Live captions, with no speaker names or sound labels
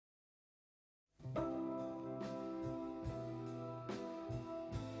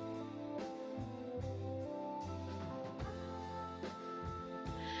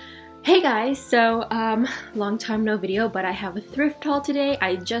Hey guys, so long time no video, but I have a thrift haul today.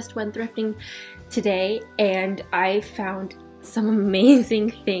 I just went thrifting today and I found some amazing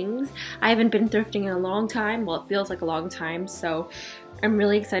things. I haven't been thrifting in a long time. Well, it feels like a long time, so I'm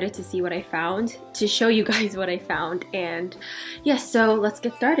really excited to see what I found, to show you guys what I found. And yes, so let's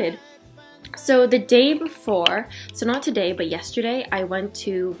get started. So the day before, so not today, but yesterday, I went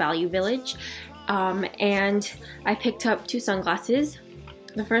to Value Village and I picked up two sunglasses.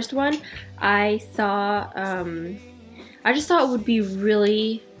 The first one, I saw, I just thought it would be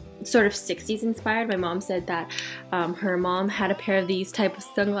really sort of 60s inspired. My mom said that her mom had a pair of these type of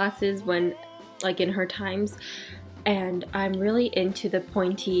sunglasses when, like, in her times, and I'm really into the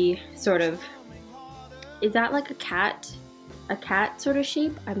pointy sort of, is that like a cat sort of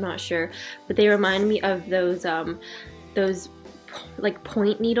shape? I'm not sure, but they remind me of those like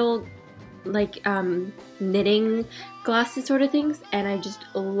point needle, like knitting glasses sort of things, and I just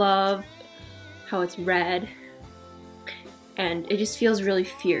love how it's red and it just feels really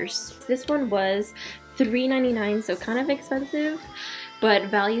fierce. This one was $3.99, so kind of expensive, but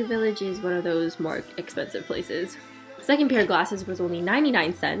Value Village is one of those more expensive places. The second pair of glasses was only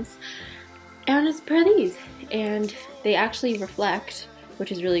 99 cents, and it's a pair of these, and they actually reflect,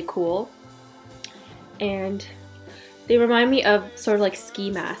 which is really cool, and they remind me of sort of like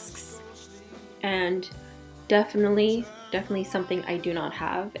ski masks. And definitely something I do not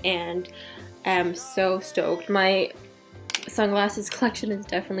have, and am so stoked. My sunglasses collection is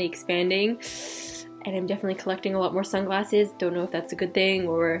definitely expanding, and I'm definitely collecting a lot more sunglasses. Don't know if that's a good thing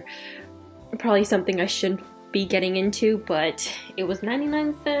or probably something I shouldn't be getting into, but it was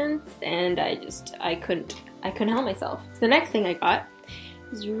 99 cents and I couldn't help myself. So the next thing I got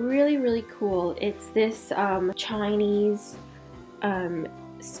is really cool. It's this Chinese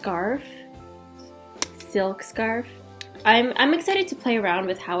scarf, silk scarf. I'm excited to play around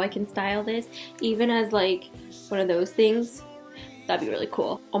with how I can style this, even as like one of those things. That'd be really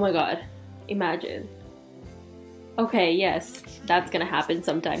cool. Oh my god, imagine. Okay, yes, that's gonna happen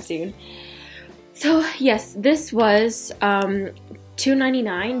sometime soon. So yes, this was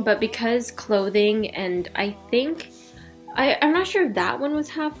 $2.99, but because clothing and I think I'm not sure if that one was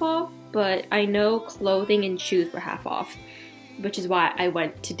half off, but I know clothing and shoes were half off, which is why I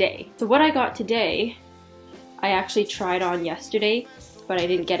went today. So what I got today, I actually tried on yesterday, but I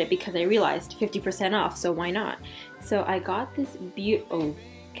didn't get it because I realized 50% off, so why not? So I got this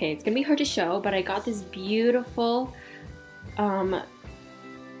okay, it's gonna be hard to show, but I got this beautiful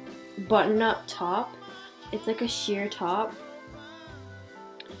button-up top. It's like a sheer top.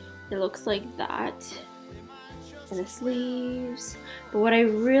 It looks like that. And the sleeves. But what I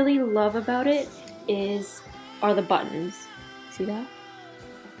really love about it are the buttons. See that?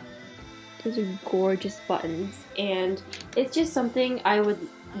 Those are gorgeous buttons, and it's just something I would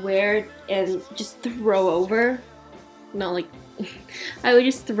wear and just throw over. Not like I would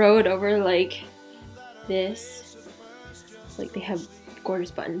just throw it over like this. Like, they have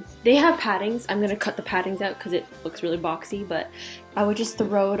gorgeous buttons. They have paddings. I'm gonna cut the paddings out because it looks really boxy, but I would just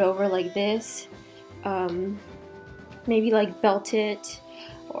throw it over like this. Maybe like belt it.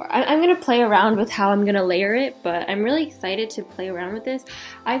 Or I'm going to play around with how I'm going to layer it, but I'm really excited to play around with this.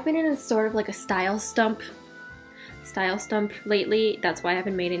 I've been in a sort of like a style stump lately. That's why I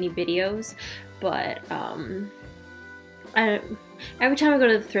haven't made any videos, but every time I go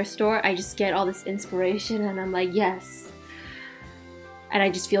to the thrift store, I just get all this inspiration and I'm like, yes. And I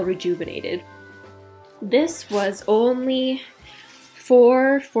just feel rejuvenated. This was only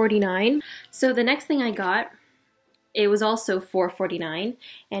 $4.49. So the next thing I got, it was also $4.49,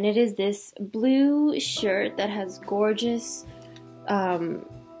 and it is this blue shirt that has gorgeous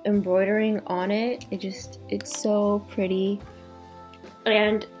embroidering on it. It's so pretty,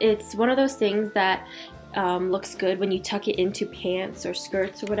 and it's one of those things that looks good when you tuck it into pants or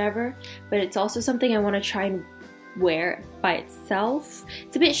skirts or whatever, but it's also something I want to try and wear by itself.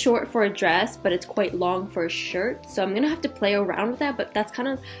 It's a bit short for a dress, but it's quite long for a shirt, so I'm gonna have to play around with that, but that's kind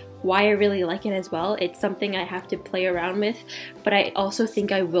of why I really like it as well. It's something I have to play around with, but I also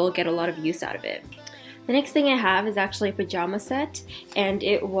think I will get a lot of use out of it. The next thing I have is actually a pajama set, and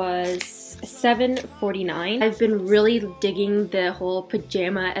it was $7.49. I've been really digging the whole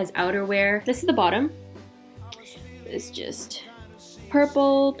pajama as outerwear. This is the bottom. It's just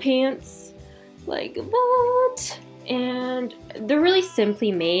purple pants like that, and they're really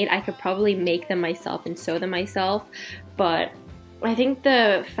simply made. I could probably make them myself and sew them myself, but I think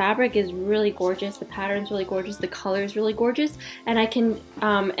the fabric is really gorgeous, the pattern's really gorgeous, the color is really gorgeous, and I can,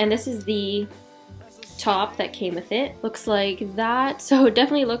 and this is the top that came with it. Looks like that. So it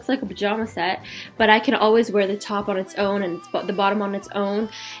definitely looks like a pajama set, but I can always wear the top on its own and the bottom on its own,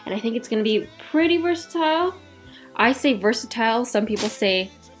 and I think it's going to be pretty versatile. I say versatile, some people say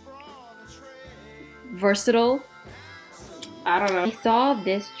versatile. I don't know. I saw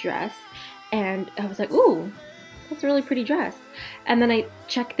this dress and I was like, ooh, that's a really pretty dress. And then I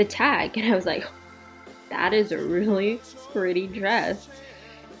checked the tag and I was like, that is a really pretty dress.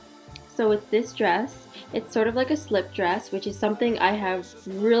 So it's this dress. It's sort of like a slip dress, which is something I have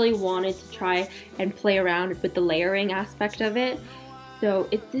really wanted to try and play around with the layering aspect of it. So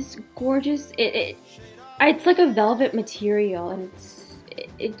it's this gorgeous, it's like a velvet material, and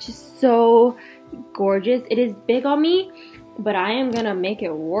it's just so gorgeous. It is big on me, but I am gonna make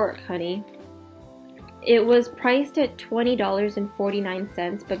it work, honey. It was priced at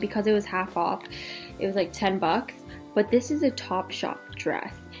 $20.49, but because it was half off, it was like 10 bucks. But this is a Topshop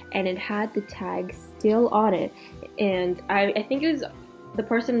dress, and it had the tag still on it. And I think it was, the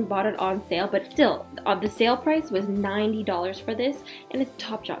person bought it on sale, but still, the sale price was $90 for this, and it's a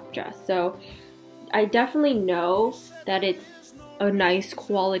Topshop dress. So I definitely know that it's a nice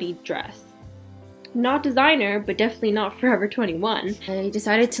quality dress. Not designer, but definitely not Forever 21. I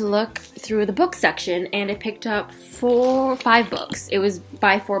decided to look through the book section, and I picked up 5 books. It was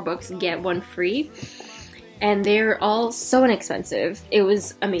buy 4 books, get 1 free. And they're all so inexpensive. It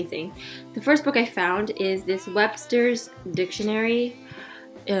was amazing. The first book I found is this Webster's Dictionary.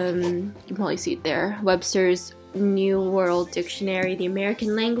 You can probably see it there. Webster's New World Dictionary, the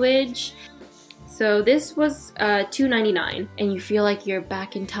American language. So this was $2.99, and you feel like you're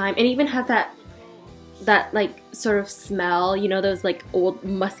back in time. It even has that like sort of smell, you know, those like old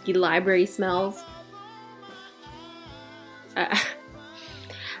musky library smells.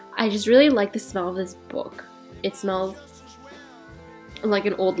 I just really like the smell of this book. It smells like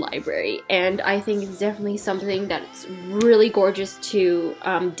an old library, and I think it's definitely something that's really gorgeous to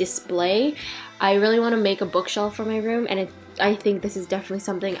display. I really want to make a bookshelf for my room, and I think this is definitely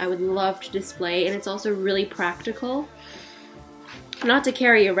something I would love to display, and it's also really practical. Not to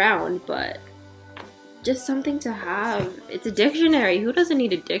carry around, but just something to have. It's a dictionary. Who doesn't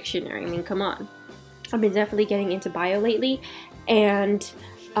need a dictionary? I mean, come on. I've been definitely getting into bio lately, and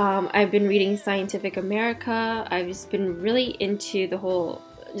I've been reading Scientific America. I've just been really into the whole,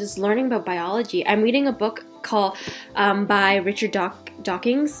 just learning about biology. I'm reading a book called by Richard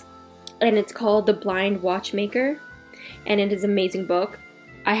Dawkins, and it's called The Blind Watchmaker, and it is an amazing book.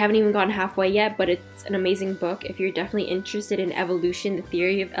 I haven't even gone halfway yet, but it's an amazing book if you're definitely interested in evolution, the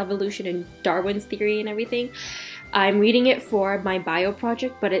theory of evolution, and Darwin's theory and everything. I'm reading it for my bio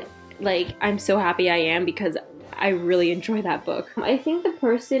project, but I'm so happy I am, because I really enjoy that book. I think the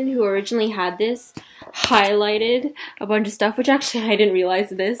person who originally had this highlighted a bunch of stuff, which actually I didn't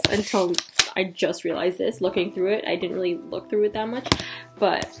realize this until I just realized this looking through it. I didn't really look through it that much,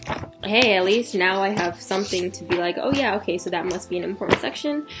 but hey, at least now I have something to be like, oh yeah, okay, so that must be an important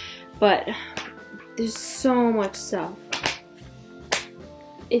section. But there's so much stuff.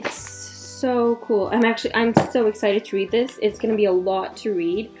 It's so cool. I'm so excited to read this. It's gonna be a lot to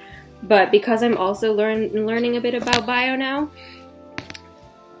read. But because I'm also learning a bit about bio now,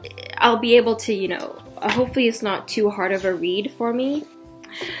 I'll be able to, you know, hopefully it's not too hard of a read for me.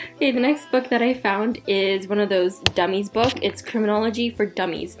 Okay, the next book that I found is one of those dummies book. It's Criminology for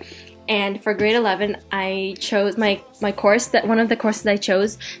Dummies. And for grade 11, I chose my course, that one of the courses I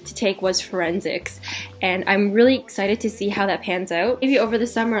chose to take was forensics. And I'm really excited to see how that pans out. Maybe over the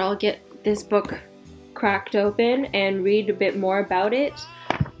summer I'll get this book cracked open and read a bit more about it.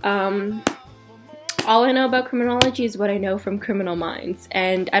 All I know about criminology is what I know from Criminal Minds,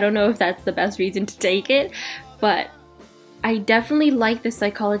 and I don't know if that's the best reason to take it, but I definitely like the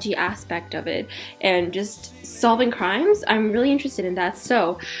psychology aspect of it, and just solving crimes, I'm really interested in that.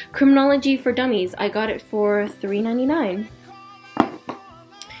 So, Criminology for Dummies, I got it for $3.99.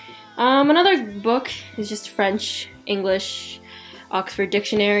 Another book is just French, English, Oxford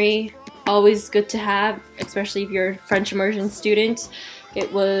Dictionary. Always good to have, especially if you're a French immersion student.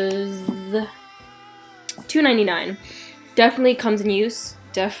 It was $2.99. Definitely comes in use.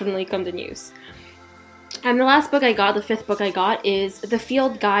 Definitely comes in use. And the last book I got, the 5th book I got, is The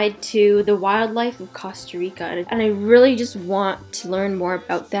Field Guide to the Wildlife of Costa Rica. And I really just want to learn more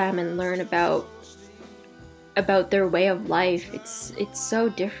about them and learn about their way of life. It's so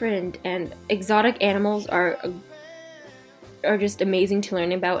different, and exotic animals are just amazing to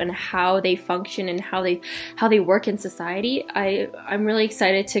learn about, and how they function and how they work in society. I'm really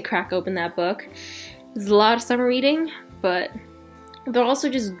excited to crack open that book. There's a lot of summer reading, but they're also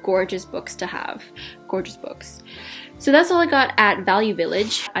just gorgeous books to have. Gorgeous books. So that's all I got at Value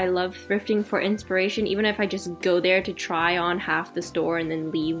Village. I love thrifting for inspiration, even if I just go there to try on half the store and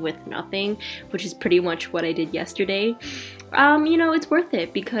then leave with nothing, which is pretty much what I did yesterday. You know, it's worth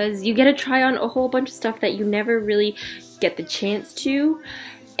it because you get to try on a whole bunch of stuff that you never really get the chance to,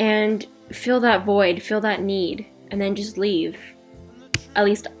 and fill that void, fill that need, and then just leave. At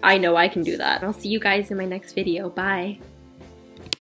least I know I can do that. I'll see you guys in my next video. Bye.